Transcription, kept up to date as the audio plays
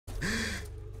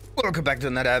Welcome back to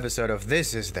another episode of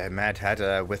This is the Mad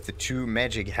Hatter with the two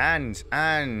magic hands,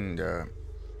 and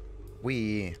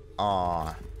we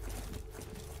are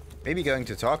maybe going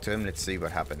to talk to him. Let's see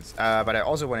what happens. But I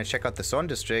also want to check out the Sohn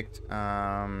district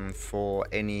for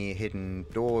any hidden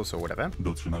doors or whatever.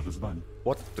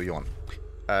 What do you want?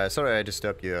 Sorry I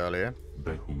disturbed you earlier.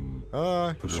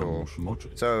 Sure.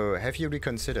 So, have you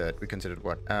reconsidered? Reconsidered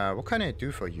what? What can I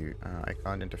do for you? I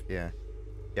can't interfere.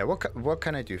 Yeah, what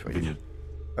can I do for you?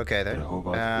 Okay then.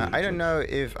 I don't know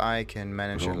if I can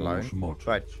manage it alone,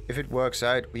 but if it works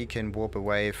out, we can warp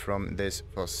away from this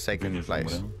forsaken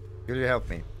place. Will you help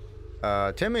me?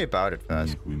 Tell me about it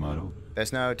first.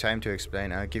 There's no time to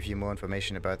explain. I'll give you more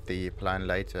information about the plan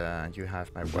later. You have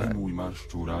my word.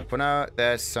 For now,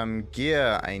 there's some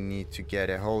gear I need to get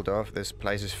a hold of. This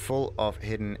place is full of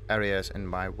hidden areas and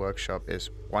my workshop is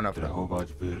one of them.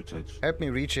 Help me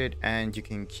reach it and you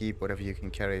can keep whatever you can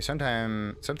carry.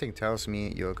 Something tells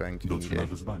me you're going to need it.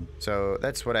 So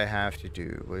that's what I have to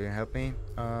do. Will you help me?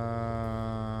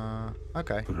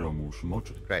 Okay.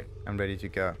 Great. I'm ready to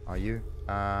go. Are you?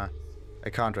 I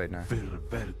can't right now.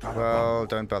 Well,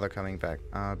 don't bother coming back.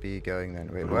 I'll be going then.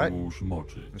 Wait, what?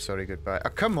 I'm sorry, goodbye. Oh,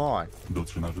 come on!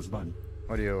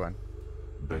 What do you want?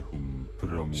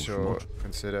 Sure,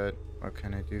 consider it. What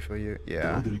can I do for you?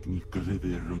 Yeah.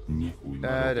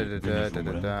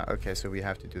 Okay, so we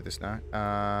have to do this now.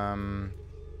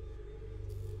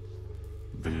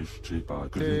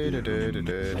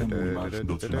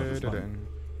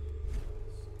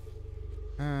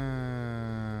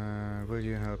 Will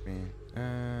you help me?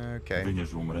 Okay.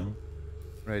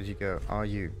 Ready to go. Are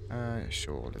you?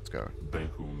 Sure, let's go.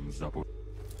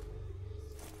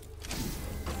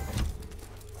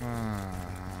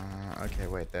 Okay,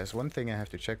 wait, there's one thing I have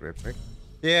to check real quick.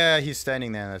 Yeah, he's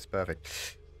standing there, that's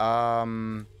perfect.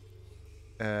 And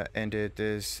it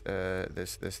is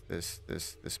this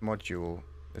module,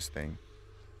 this thing.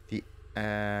 The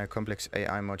complex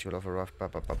AI module of a rough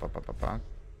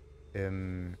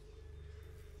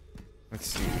let's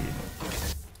see.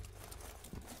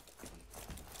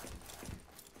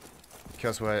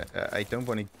 Because well, I don't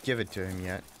want to give it to him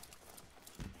yet.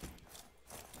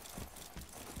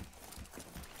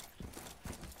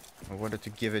 I wanted to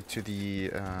give it to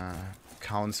the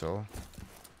council.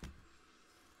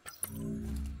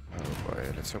 Oh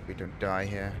boy, let's hope we don't die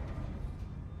here.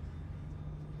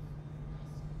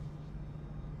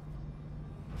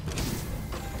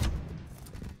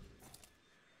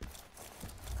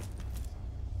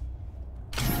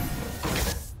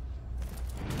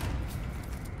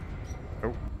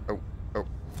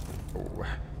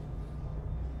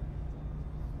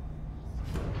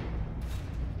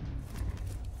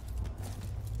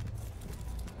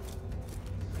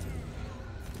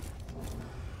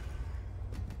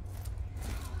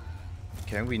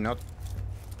 Can we not?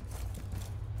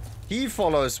 He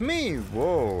follows me!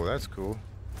 Whoa, that's cool.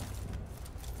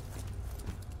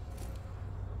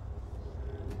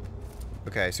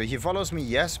 Okay, so he follows me,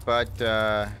 yes, but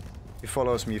he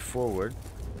follows me forward.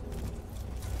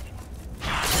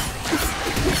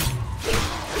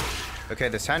 Okay,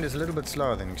 this hand is a little bit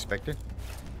slower than expected.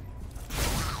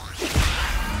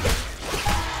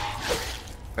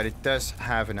 But it does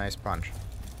have a nice punch.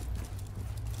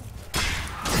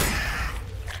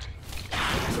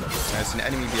 There's an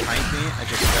enemy behind me. I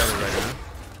just got it right now.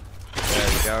 There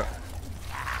we go.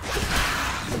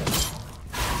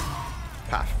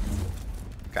 Paf.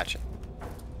 Gotcha.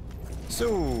 So.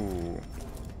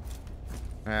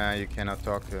 You cannot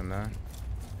talk to him though.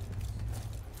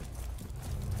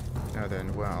 Now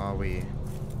then, where are we?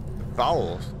 The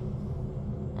bowels.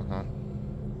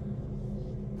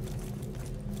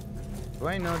 Do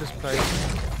I know this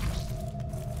place?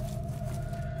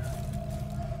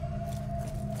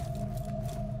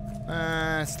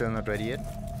 Still not ready yet.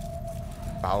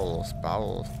 Bowels. I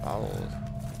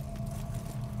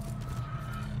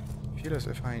feel as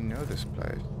if I know this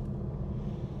place.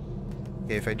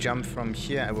 Okay, if I jump from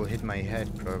here, I will hit my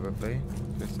head probably.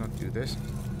 Let's not do this.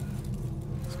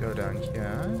 Let's go down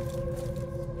here.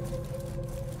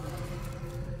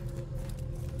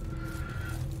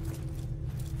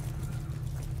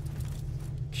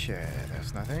 Okay,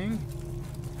 there's nothing.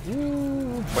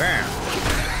 Ooh, bam!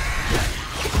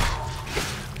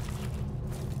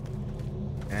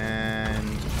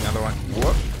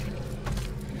 Whoop.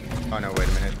 Oh no, wait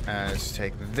a minute. Let's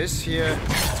take this here.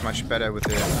 It's much better with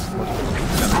the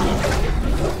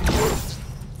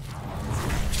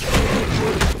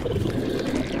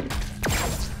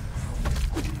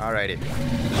alrighty.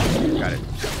 Got it.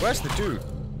 Where's the dude?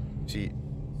 See,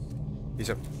 he's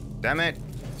up. Damn it.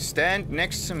 Stand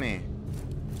next to me.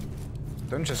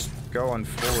 Don't just go on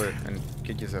forward and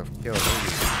get yourself killed.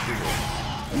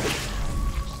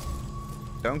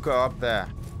 Don't go up there.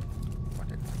 What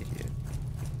an idiot.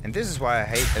 And this is why I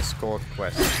hate escort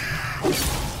quests.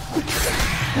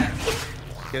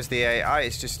 Because the AI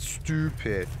is just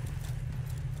stupid.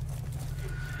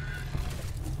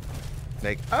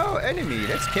 Like, oh, enemy,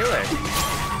 let's kill it.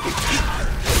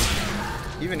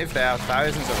 Even if there are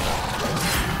thousands of them.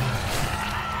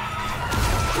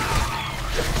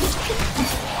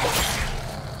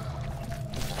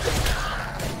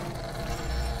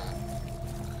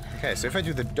 Okay, so if I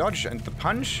do the dodge and the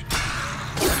punch,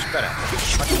 much better.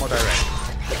 Much more direct.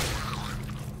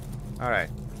 Alright.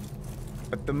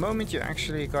 But the moment you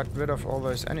actually got rid of all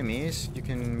those enemies, you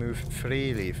can move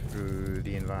freely through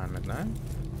the environment now.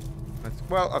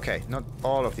 Well, okay, not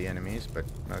all of the enemies, but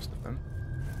most of them.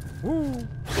 Woo!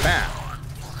 Bam!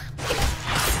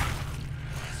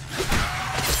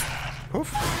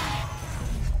 Poof!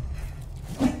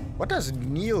 What does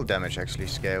kneel damage actually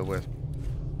scale with?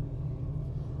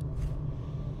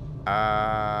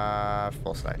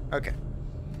 Full slide. Okay.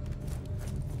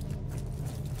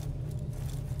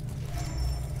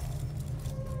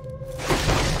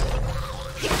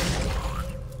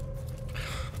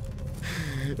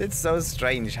 It's so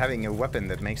strange having a weapon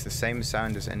that makes the same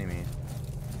sound as enemies.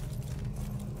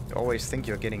 You always think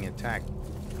you're getting attacked.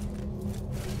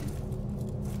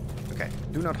 Okay,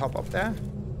 do not hop up there.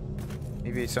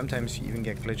 Maybe sometimes you even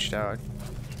get glitched out.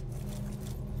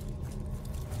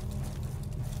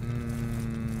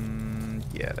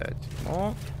 Yeah, that's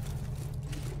more.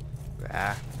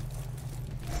 Ah.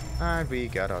 And we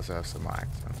got ourselves some more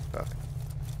accents. Perfect.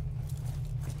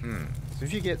 So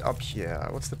if you get up here,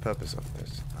 what's the purpose of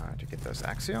this? To get those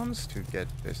axions? To get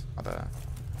this other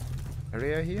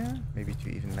area here? Maybe to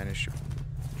even manage to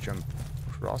jump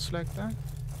across like that?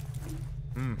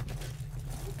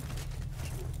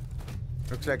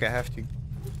 Looks like I have to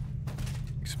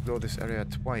explore this area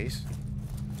twice.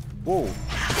 Whoa!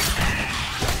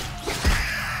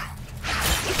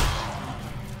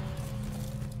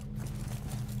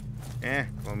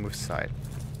 We'll move side.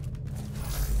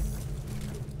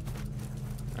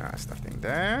 There's nothing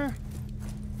there.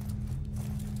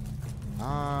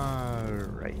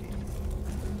 Alrighty.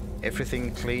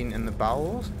 Everything clean in the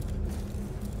bowels.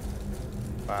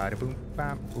 Bada boom,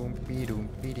 bam, boom, be doom,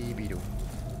 be dee, be doom.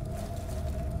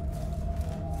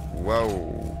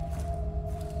 Whoa.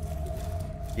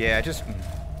 Yeah, just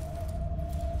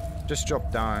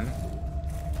drop down.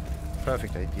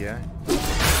 Perfect idea.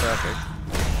 Perfect.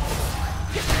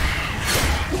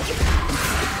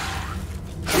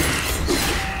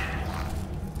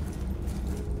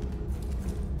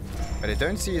 But I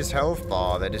don't see his health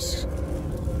bar. That is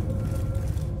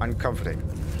uncomforting.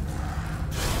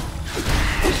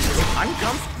 Is it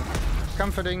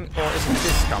uncomforting or is it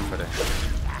discomforting?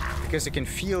 Because you can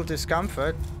feel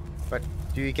discomfort, but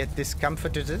do you get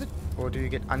discomforted or do you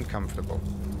get uncomfortable?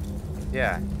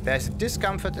 Yeah, there's a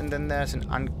discomfort and then there's an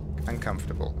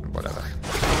uncomfortable, whatever.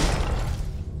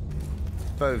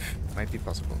 Both might be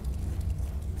possible.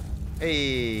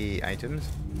 Hey, items.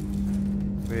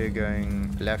 We're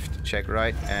going left, check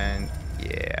right, and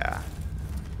yeah.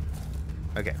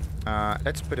 Okay,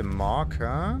 let's put a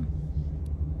marker.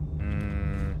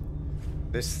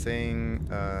 This thing,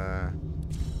 come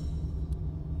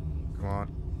on.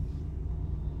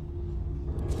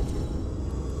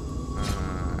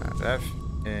 Left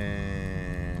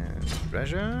and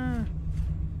treasure.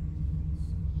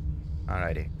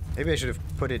 Alrighty. Maybe I should have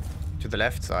put it to the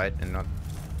left side and not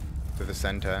to the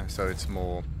center, so it's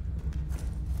more.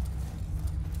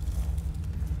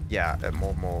 Yeah,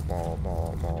 more.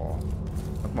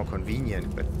 Not more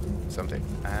convenient, but something.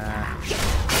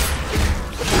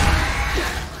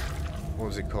 What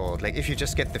was it called? Like if you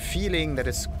just get the feeling that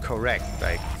it's correct,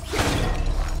 like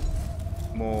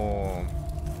more.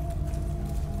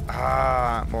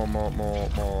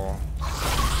 More.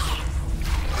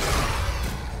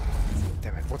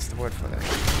 Damn it, what's the word for that?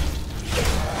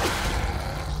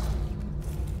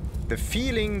 The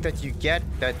feeling that you get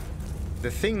that the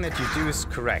thing that you do is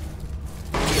correct.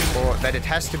 Or that it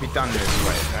has to be done this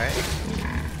way, right?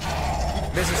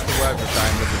 This is the word that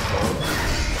I'm looking for.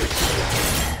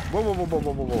 Whoa.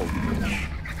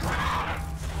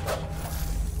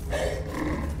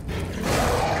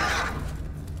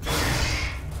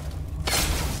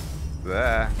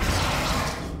 There.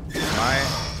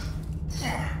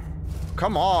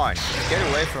 Come on! Get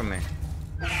away from me.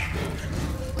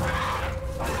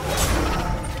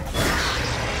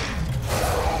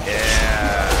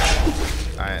 Yeah.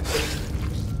 Nice.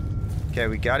 Okay,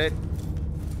 we got it.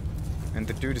 And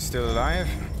the dude is still alive.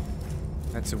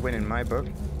 That's a win in my book.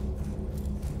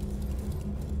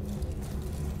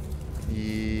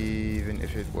 Even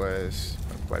if it was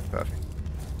not quite perfect.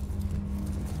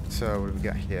 So what do we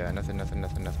got here? Nothing, nothing,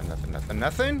 nothing, nothing, nothing, nothing,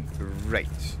 nothing.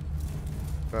 Great.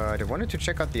 But I wanted to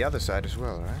check out the other side as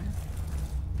well, right?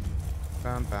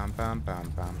 Bam, bam, bam, bam,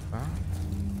 bam, bam.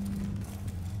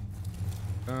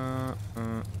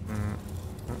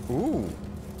 Ooh.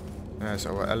 There's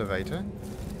our elevator.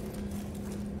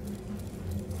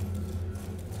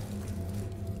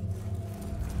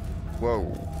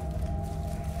 Whoa.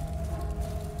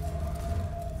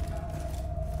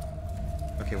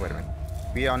 Okay, wait a minute.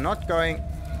 We are not going...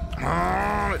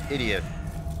 Oh, idiot.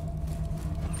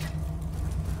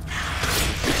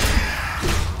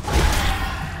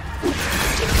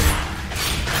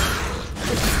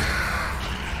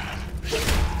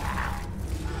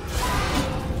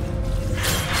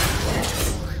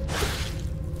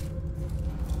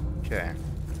 Okay.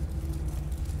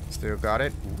 Still got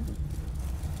it. Ooh.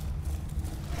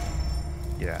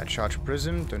 Yeah, charge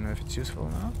prism. Don't know if it's useful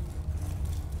now.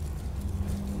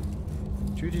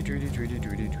 Judy.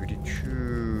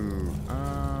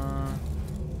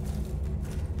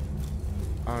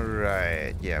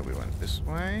 Alright. Yeah, we went this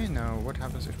way. Now, what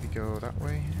happens if we go that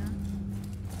way here?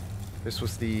 This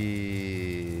was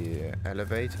the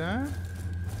elevator.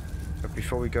 But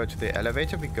before we go to the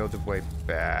elevator, we go the way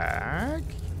back.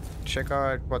 Check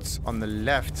out what's on the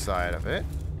left side of it.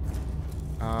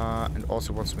 And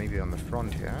also what's maybe on the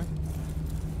front here.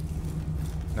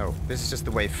 No, this is just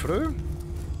the way through.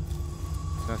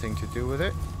 Nothing to do with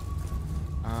it.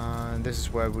 And this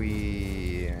is where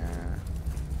we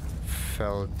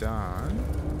fell down.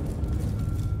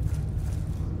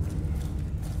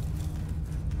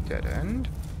 Dead end.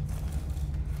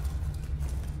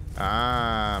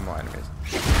 Ah, more enemies.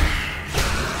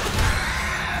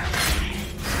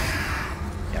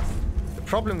 Yep. The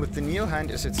problem with the Neil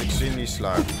hand is it's extremely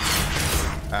slow.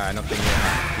 Not the Neil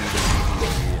hand, the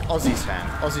Aussie's hand.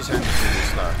 Aussie's hand is really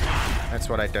slow. That's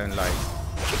what I don't like.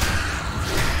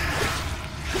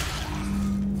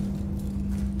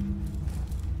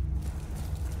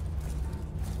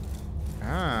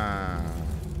 Ah.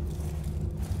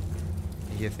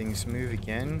 Here things move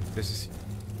again. This is...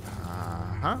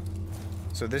 Uh-huh.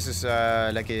 So this is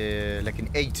like an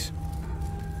 8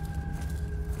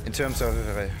 in terms of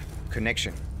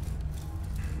connection.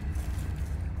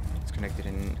 It's connected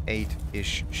in an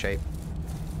 8-ish shape.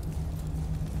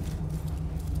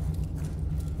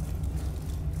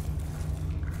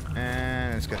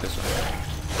 And let's get this one.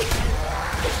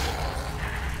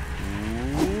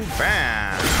 Ooh,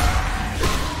 bam!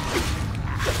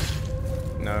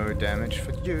 No damage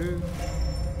for you.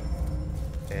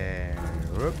 And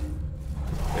whoop.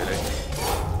 Get it.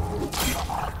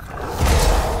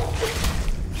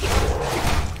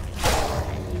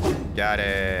 Got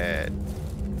it.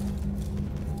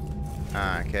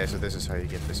 Ah, okay, so this is how you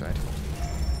get this item.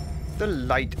 The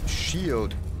light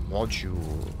shield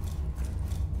module.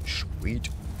 Sweet.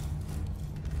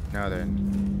 Now then,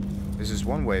 this is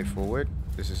one way forward.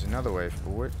 This is another way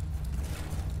forward.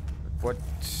 What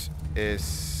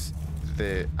is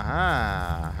the...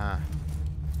 Ah,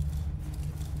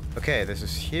 okay, this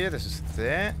is here, this is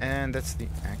there, and that's the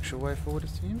actual way forward,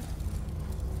 it seems.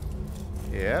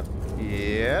 Yep,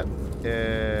 yep.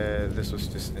 This was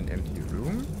just an empty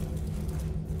room.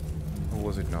 Or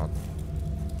was it not?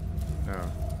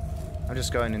 No. I'm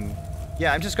just going in...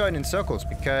 Yeah, I'm just going in circles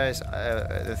because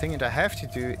the thing that I have to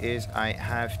do is I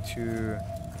have to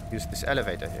use this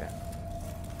elevator here.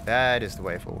 That is the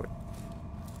way forward.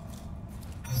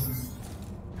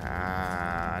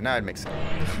 Ah, now it makes sense.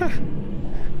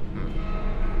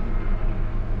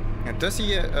 And does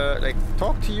he like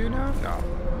talk to you now? No.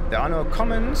 There are no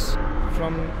comments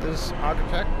from this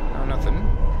architect. No, nothing.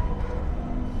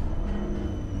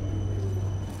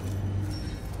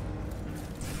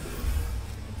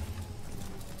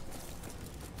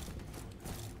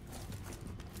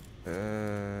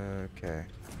 Okay.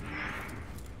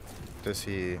 Does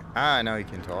he... Ah, now he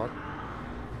can talk.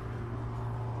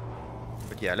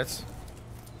 But yeah, let's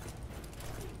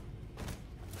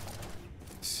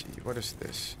see. What is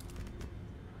this?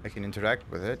 I can interact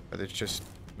with it, but it just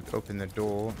would open the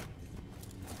door.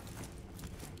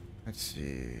 Let's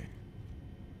see.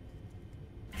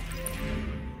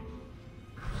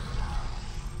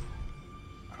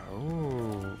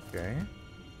 Oh, okay.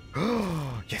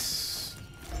 Oh, yes!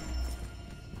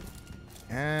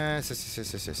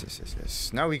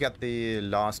 Yes. Now we got the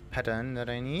last pattern that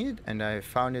I need, and I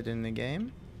found it in the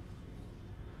game.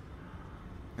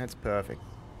 That's perfect.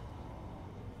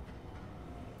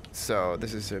 So,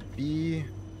 this is a B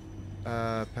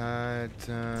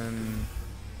pattern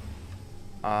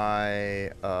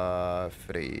I3.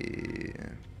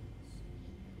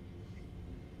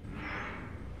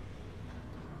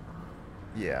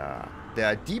 Yeah. There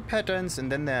are D patterns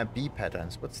and then there are B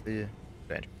patterns. What's the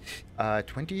range?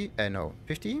 20? No.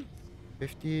 50?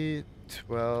 50,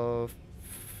 12,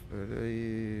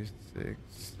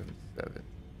 36, and 7.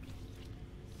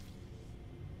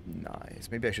 Nice.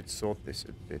 Maybe I should sort this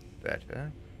a bit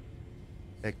better.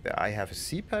 Like I have a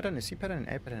C pattern, a C pattern,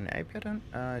 an A pattern, an A pattern.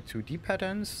 2 D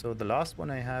patterns. So the last one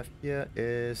I have here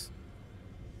is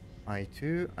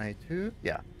I2, I2.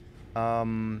 Yeah.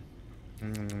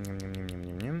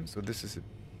 So this is a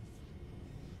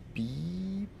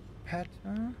B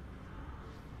pattern.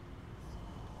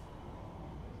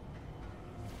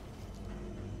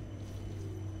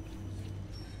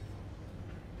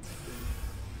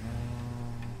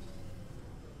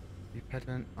 B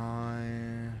pattern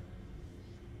I2.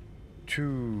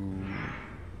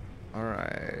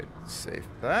 Alright, save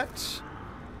that.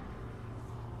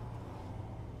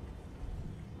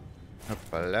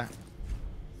 Hoppala.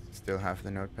 Still have the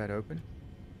notepad open.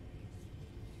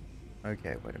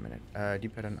 Okay, wait a minute. D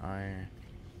pattern I3.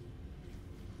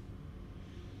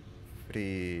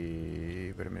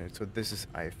 Wait a minute. So this is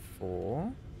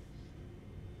I4.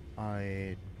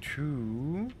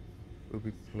 I2 will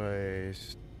be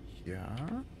placed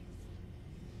here.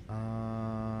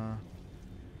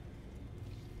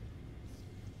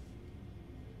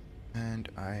 And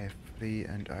I3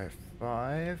 and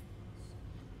I5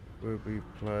 will be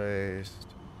placed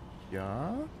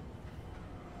here.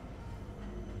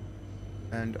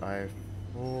 And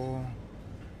I4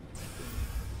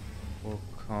 will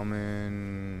come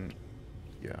in.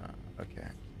 Yeah, okay.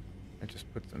 I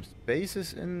just put some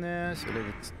spaces in there so that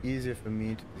it's easier for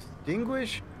me to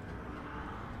distinguish.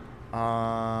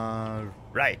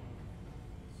 Right.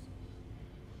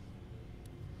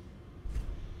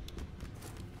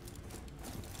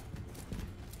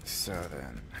 So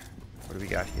then, what do we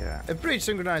got here? A bridge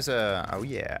synchronizer. Oh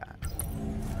yeah.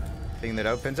 Thing that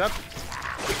opens up.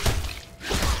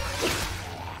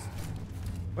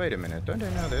 Wait a minute, don't I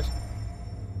know this?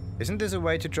 Isn't this a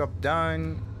way to drop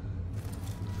down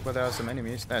where there are some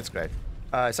enemies? That's great.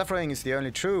 Suffering is the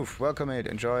only truth. Welcome it,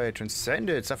 enjoy it, transcend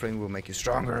it. Suffering will make you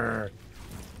stronger.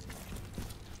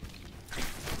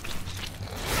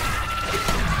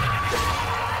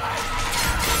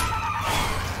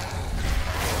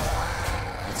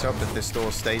 Let's hope that this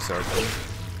door stays open.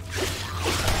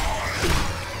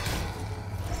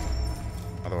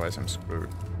 Otherwise I'm screwed.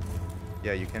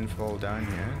 Yeah, you can fall down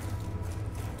here.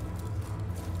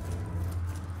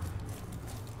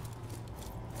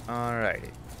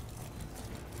 Alrighty.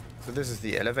 So this is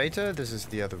the elevator, this is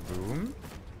the other room.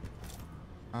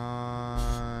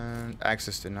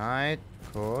 Access denied,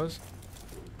 of course.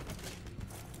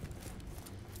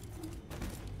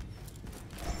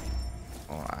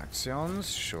 All actions,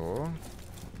 sure.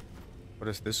 What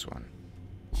is this one?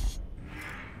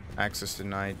 Access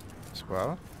denied as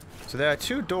well. So there are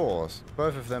 2 doors,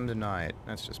 both of them denied.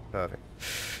 That's just perfect.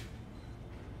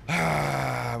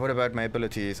 What about my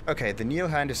abilities? Okay, the Neil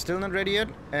hand is still not ready yet,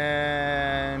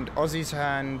 and Ozzy's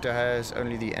hand has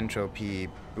only the entropy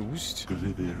boost.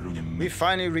 We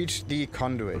finally reached the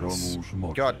conduits.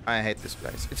 God, I hate this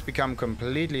place. It's become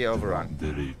completely overrun.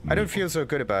 I don't feel so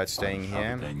good about staying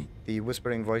here. The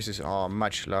whispering voices are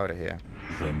much louder here.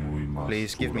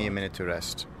 Please give me a minute to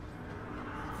rest.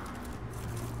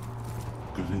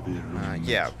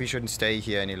 Yeah, we shouldn't stay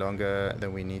here any longer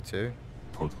than we need to.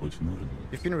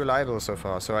 You've been reliable so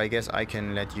far, so I guess I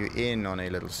can let you in on a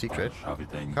little secret.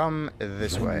 Come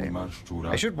this way.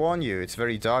 I should warn you, it's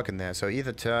very dark in there, so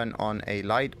either turn on a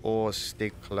light or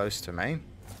stick close to me.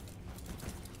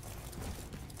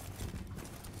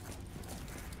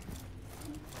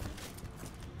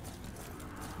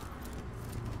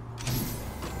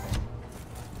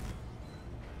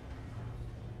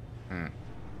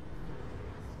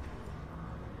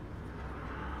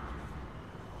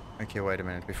 Okay, wait a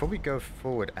minute. Before we go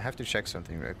forward, I have to check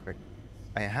something real quick.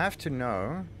 I have to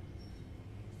know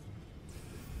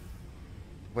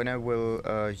when I will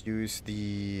use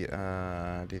the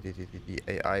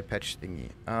AI patch thingy.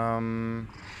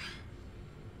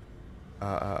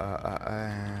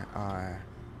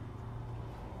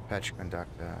 Patch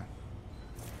conductor.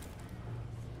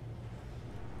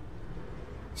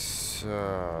 So.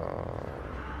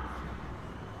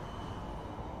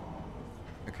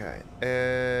 Okay.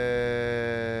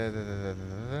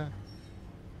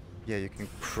 Yeah, you can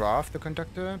craft the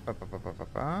conductor. We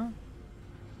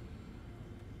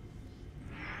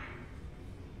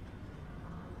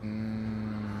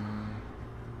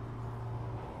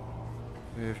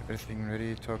have everything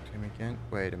ready. Talk to him again.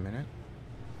 Wait a minute.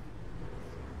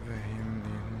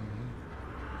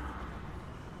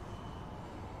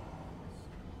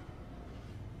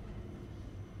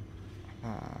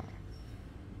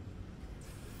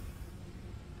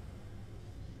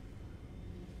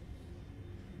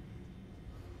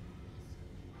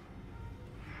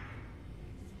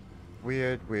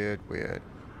 Weird, weird, weird.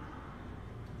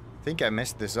 I think I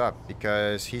messed this up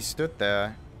because he stood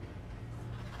there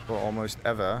for almost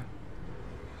ever.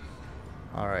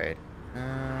 Alright.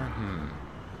 I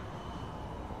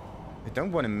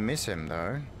don't want to miss him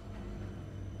though.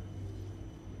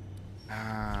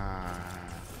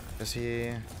 Does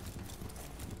he...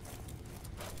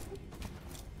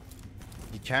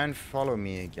 He can follow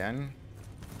me again.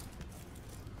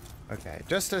 Okay,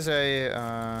 just as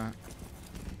a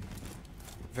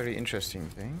very interesting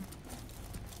thing.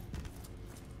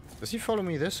 Does he follow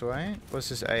me this way? Or is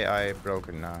his AI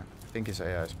broken now? I think his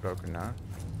AI is broken now.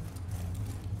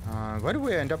 Where do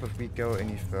we end up if we go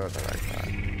any further like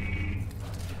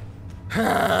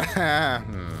that?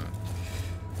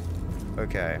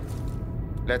 Okay.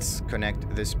 Let's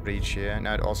connect this breach here.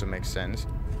 Now it also makes sense.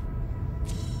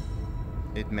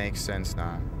 It makes sense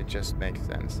now. It just makes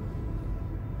sense.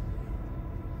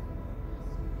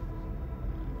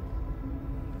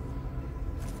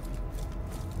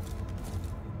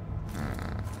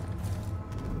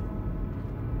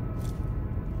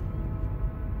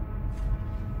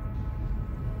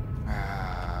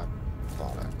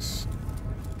 Bollocks.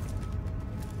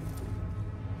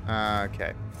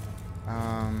 Okay.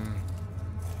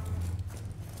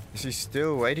 Is he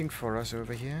still waiting for us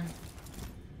over here?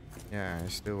 Yeah,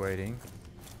 he's still waiting.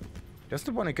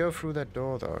 Doesn't want to go through that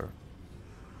door though.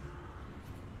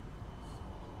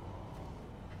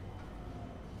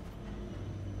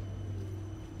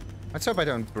 Let's hope I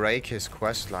don't break his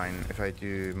quest line if I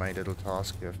do my little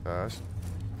task here first.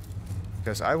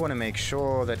 Because I want to make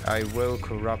sure that I will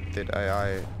corrupt that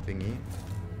AI thingy.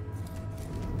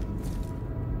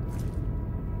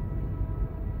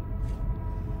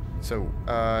 So,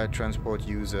 transport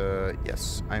user,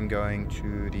 yes. I'm going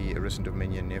to the Arisen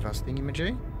Dominion Nevas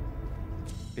thingy-majig.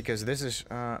 Because this is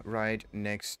right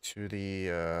next to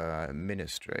the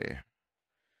ministry.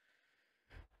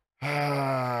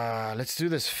 Let's do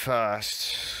this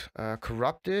first.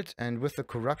 Corrupt it, and with the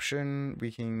corruption,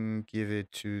 we can give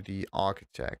it to the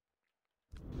architect.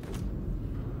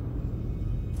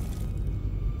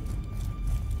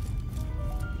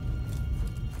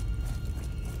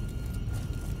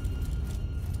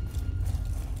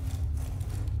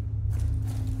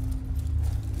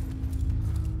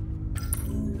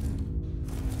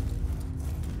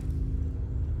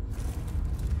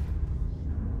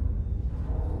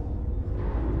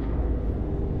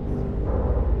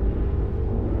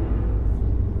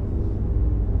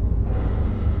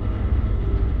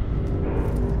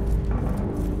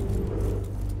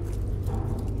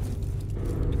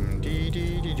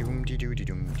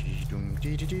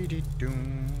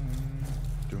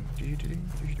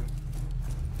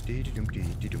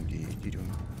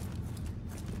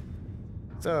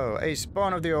 So, a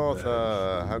spawn of the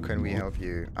author. How can we help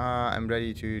you? I'm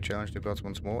ready to challenge the gods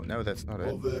once more. No, that's not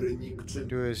it.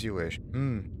 Do as you wish.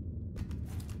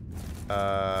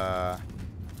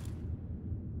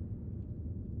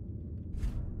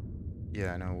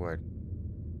 Yeah, no what.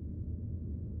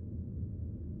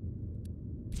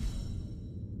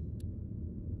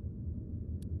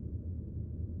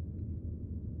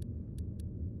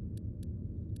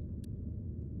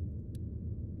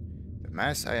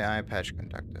 Mass AI patch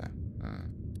conductor.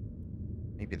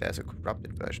 Maybe there's a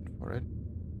corrupted version for it.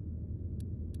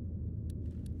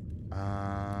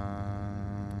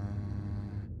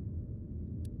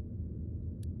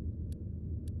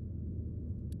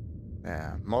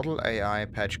 Yeah, model AI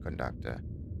patch conductor.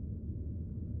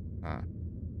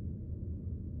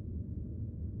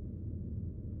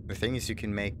 The thing is, you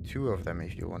can make 2 of them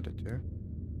if you wanted to.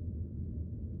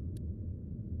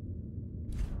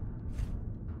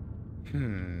 I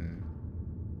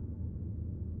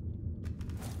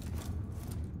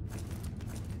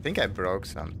think I broke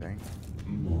something.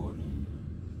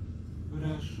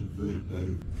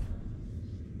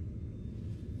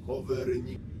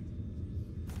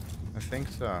 I think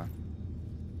so.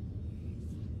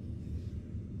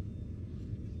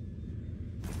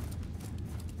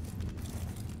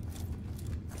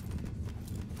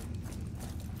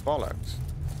 Bollocks.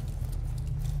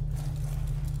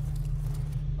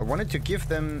 I wanted to give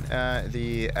them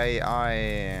the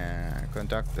AI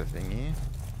conductor thingy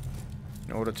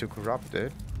in order to corrupt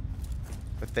it,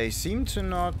 but they seem to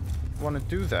not want to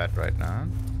do that right now.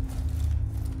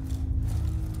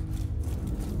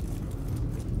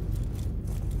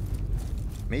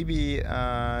 Maybe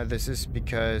this is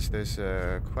because this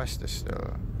quest is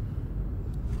still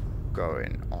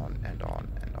going on and on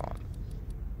and on.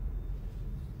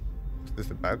 Is this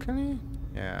the balcony?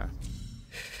 Yeah.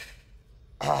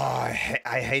 Oh,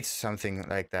 I hate something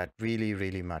like that really,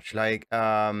 really much. Like,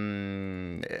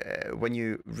 when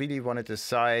you really want to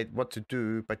decide what to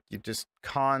do, but you just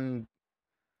can't.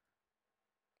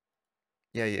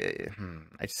 Yeah,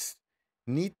 I just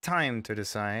need time to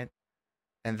decide.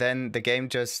 And then the game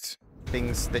just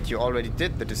thinks that you already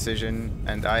did the decision,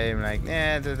 and I am like,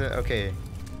 okay,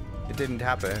 it didn't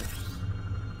happen.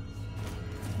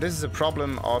 This is a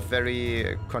problem of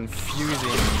very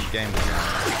confusing game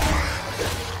design.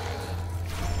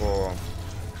 Or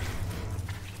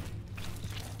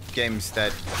games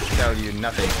that tell you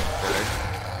nothing.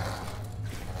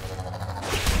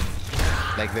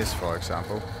 Like this, for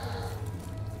example.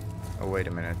 Oh, wait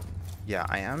a minute. Yeah,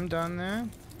 I am done there.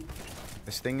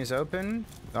 This thing is open.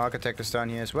 The architect is down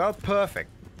here as well. Perfect.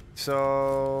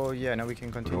 So, yeah, now we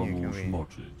can continue, can we?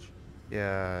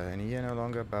 Yeah, and here no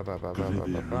longer.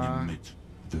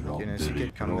 You know,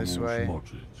 secret, come this way.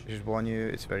 I just warn you,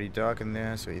 it's very dark in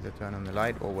there, so either turn on the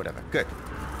light or whatever. Good.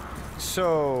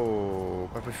 So,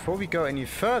 but before we go any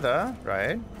further,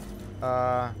 right?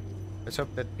 Let's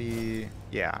hope that we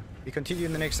continue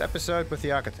in the next episode with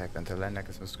the architect. Until then, like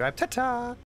and subscribe. Ta-ta!